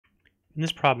In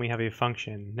this problem, we have a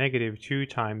function, negative 2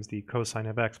 times the cosine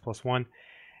of x plus 1,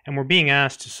 and we're being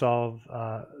asked to solve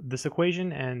this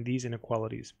equation and these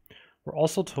inequalities. We're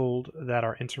also told that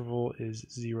our interval is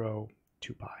 0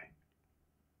 to pi.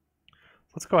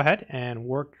 Let's go ahead and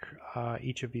work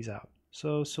each of these out.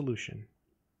 So solution.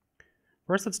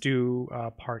 First, let's do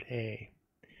part A.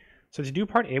 So to do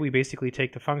part A, we basically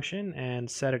take the function and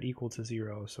set it equal to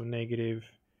 0. So negative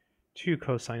 2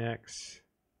 cosine x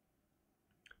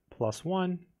plus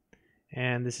 1,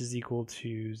 and this is equal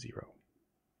to 0.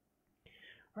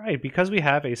 All right, because we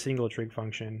have a single trig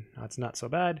function, it's not so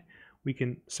bad. We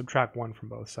can subtract 1 from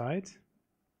both sides.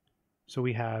 So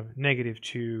we have negative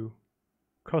 2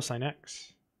 cosine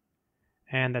x,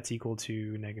 and that's equal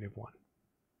to negative 1.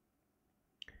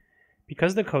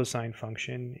 Because the cosine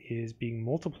function is being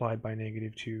multiplied by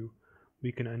negative 2,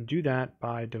 we can undo that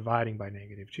by dividing by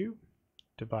negative 2.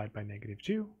 Divide by negative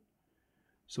 2.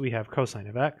 So we have cosine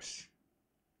of x,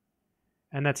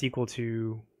 and that's equal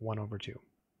to 1 over 2.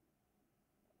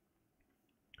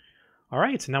 All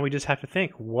right, so now we just have to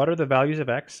think, what are the values of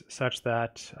x such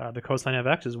that the cosine of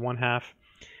x is 1/2,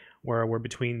 where we're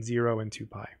between 0 and 2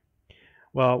 pi?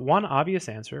 Well, one obvious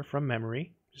answer from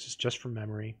memory, this is just from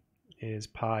memory, is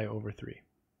pi over 3.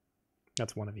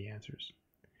 That's one of the answers.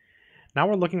 Now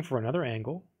we're looking for another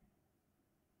angle.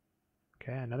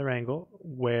 Okay, another angle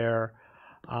where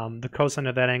the cosine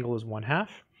of that angle is 1/2,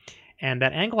 and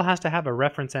that angle has to have a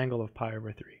reference angle of pi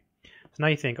over 3. So now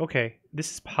you think, okay,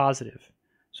 this is positive.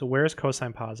 So where is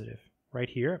cosine positive? Right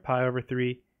here at pi over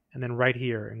 3, and then right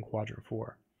here in quadrant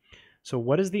 4. So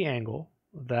what is the angle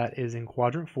that is in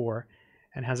quadrant 4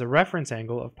 and has a reference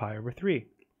angle of pi over 3?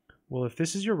 Well, if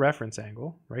this is your reference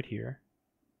angle, right here,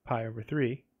 pi over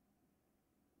 3,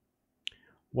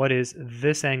 what is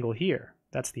this angle here?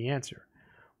 That's the answer.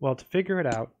 Well, to figure it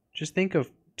out, just think of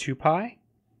 2 pi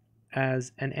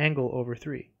as an angle over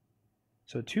 3.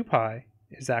 So 2 pi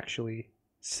is actually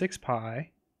 6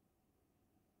 pi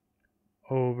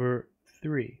over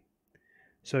 3.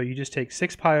 So you just take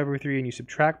 6 pi over 3 and you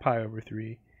subtract pi over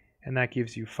 3, and that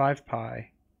gives you 5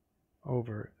 pi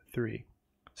over 3.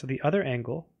 So the other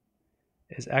angle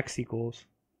is x equals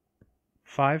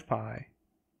 5 pi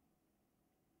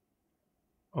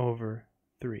over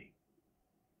 3.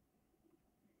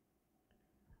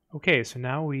 Okay, so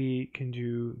now we can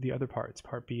do the other parts,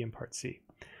 part B and part C.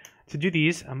 To do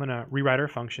these, I'm going to rewrite our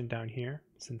function down here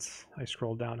since I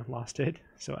scrolled down and lost it.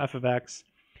 So f of x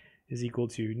is equal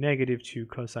to negative 2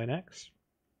 cosine x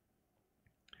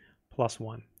plus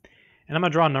 1. And I'm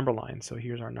going to draw a number line. So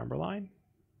here's our number line.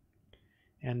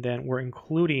 And then we're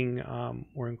including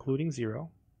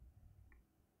 0.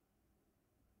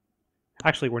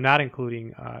 Actually, we're not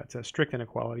including, it's a strict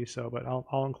inequality, but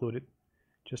I'll include it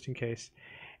just in case.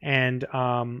 And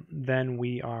then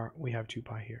we have 2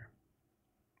 pi here.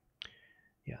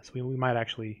 Yes, we might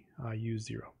actually use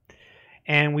 0.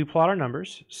 And we plot our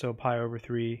numbers, so pi over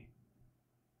 3,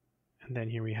 and then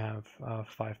here we have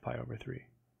 5 pi over 3.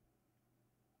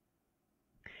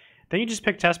 Then you just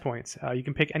pick test points. You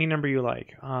can pick any number you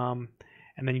like, and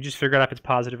then you just figure out if it's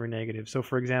positive or negative. So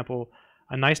for example,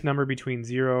 a nice number between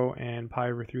 0 and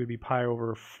pi over 3 would be pi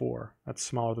over 4. That's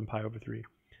smaller than pi over 3.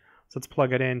 So let's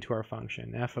plug it into our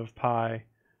function. F of pi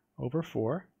over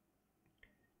 4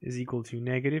 is equal to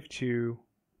negative 2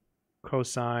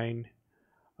 cosine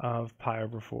of pi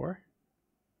over 4,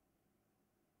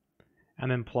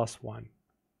 and then plus 1.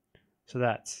 So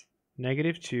that's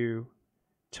negative 2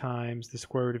 times the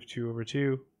square root of 2 over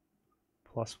 2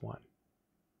 plus 1.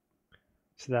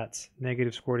 So that's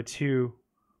negative square root of 2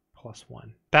 plus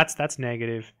 1. That's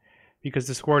negative because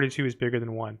the square root of 2 is bigger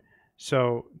than 1.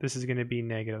 So this is going to be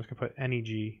negative. I was going to put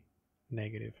neg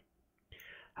negative.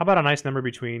 How about a nice number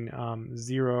between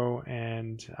 0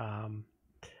 and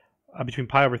between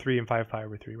pi over 3 and 5 pi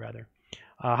over 3 rather.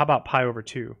 How about pi over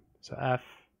 2? So f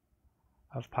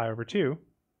of pi over 2,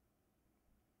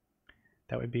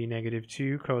 that would be negative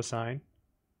 2 cosine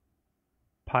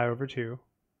pi over 2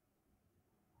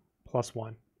 plus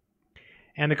 1.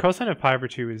 And the cosine of pi over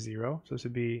 2 is 0, so this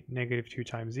would be negative 2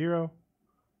 times 0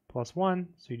 plus 1,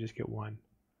 so you just get 1.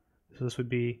 So this would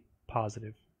be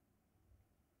positive.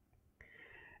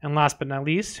 And last but not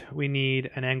least, we need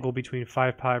an angle between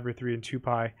 5 pi over 3 and 2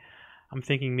 pi. I'm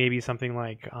thinking maybe something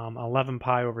like 11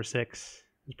 pi over 6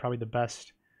 is probably the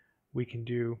best we can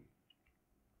do.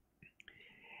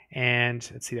 And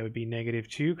let's see, that would be negative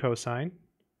 2 cosine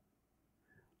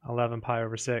 11 pi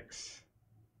over 6.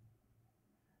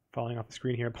 Falling off the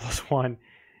screen here, plus 1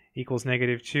 equals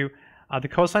negative 2. The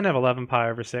cosine of 11 pi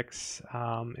over 6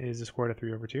 is the square root of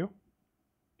 3 over 2. And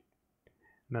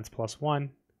that's plus 1.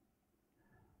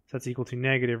 So that's equal to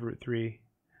negative root 3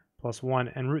 plus 1,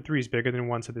 and root 3 is bigger than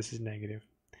 1, so this is negative.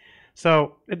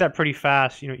 So did that pretty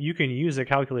fast. You can use a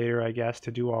calculator, I guess,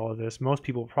 to do all of this. Most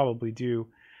people probably do.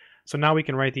 So now we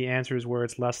can write the answers where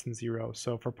it's less than 0.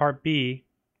 So for part B,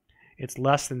 it's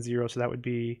less than 0, so that would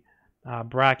be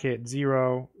bracket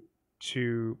 0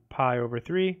 to pi over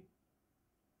 3,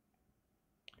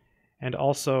 and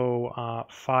also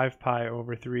 5 pi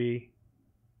over 3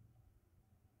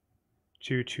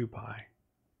 to 2 pi.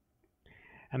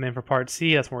 And then for part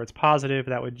C, that's where it's positive.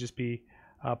 That would just be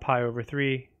pi over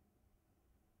 3.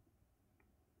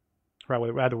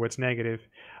 Rather where it's negative.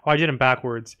 Oh, I did them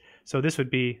backwards. So this would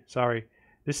be, sorry,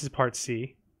 this is part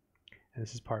C, and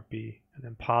this is part B. And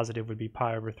then positive would be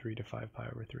pi over 3 to 5 pi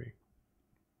over 3.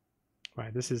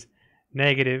 Right, this is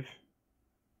negative,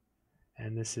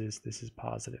 and this is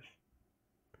positive.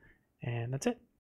 And that's it.